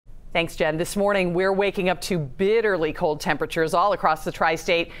Thanks, Jen. This morning, we're waking up to bitterly cold temperatures all across the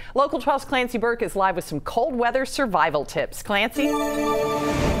tri-state. Local 12's Clancy Burke is live with some cold weather survival tips. Clancy?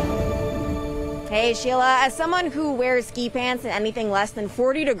 Hey, Sheila. As someone who wears ski pants in anything less than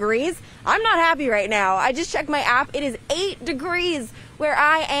 40 degrees, I'm not happy right now. I just checked my app. It is 8 degrees where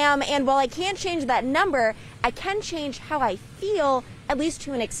I am. And while I can't change that number, I can change how I feel, at least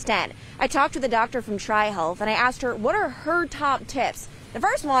to an extent. I talked to the doctor from TriHealth and I asked her what are her top tips. The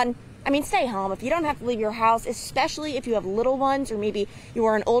first one, stay home. If you don't have to leave your house, especially if you have little ones or maybe you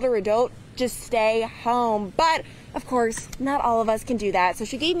are an older adult, just stay home. But of course, not all of us can do that. So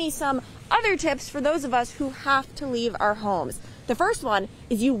she gave me some other tips for those of us who have to leave our homes. The first one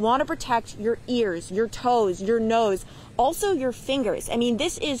is you want to protect your ears, your toes, your nose, also your fingers.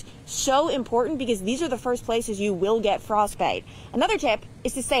 This is so important because these are the first places you will get frostbite. Another tip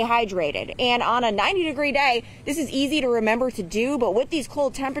is to stay hydrated. And on a 90-degree day, this is easy to remember to do, but with these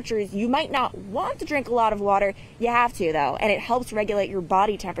cold temperatures, you might not want to drink a lot of water. You have to, though, and it helps regulate your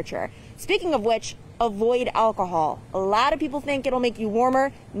body temperature. Speaking of which, avoid alcohol. A lot of people think it'll make you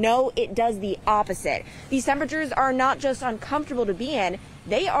warmer. No, it does the opposite. These temperatures are not just uncomfortable to be in,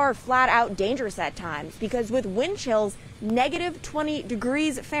 they are flat out dangerous at times because with wind chills, negative 20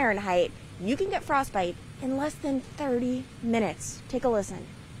 degrees Fahrenheit, you can get frostbite in less than 30 minutes. Take a listen.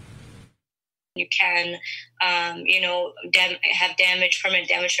 You can, have permanent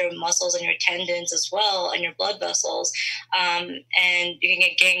damage to your muscles and your tendons as well, and your blood vessels. And you can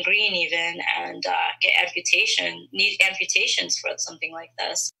get gangrene even, and need amputations for something like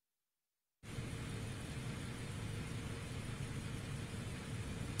this.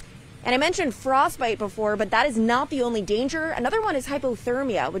 And I mentioned frostbite before, but that is not the only danger. Another one is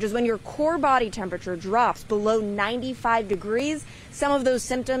hypothermia, which is when your core body temperature drops below 95 degrees. Some of those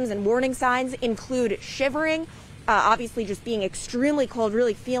symptoms and warning signs include shivering, obviously just being extremely cold,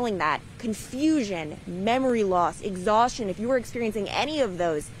 really feeling that, confusion, memory loss, exhaustion. If you are experiencing any of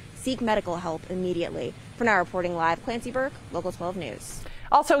those, seek medical help immediately. For now, reporting live, Clancy Burke, Local 12 News.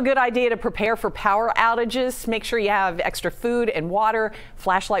 Also a good idea to prepare for power outages. Make sure you have extra food and water,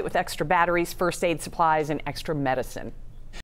 flashlight with extra batteries, first aid supplies, and extra medicine.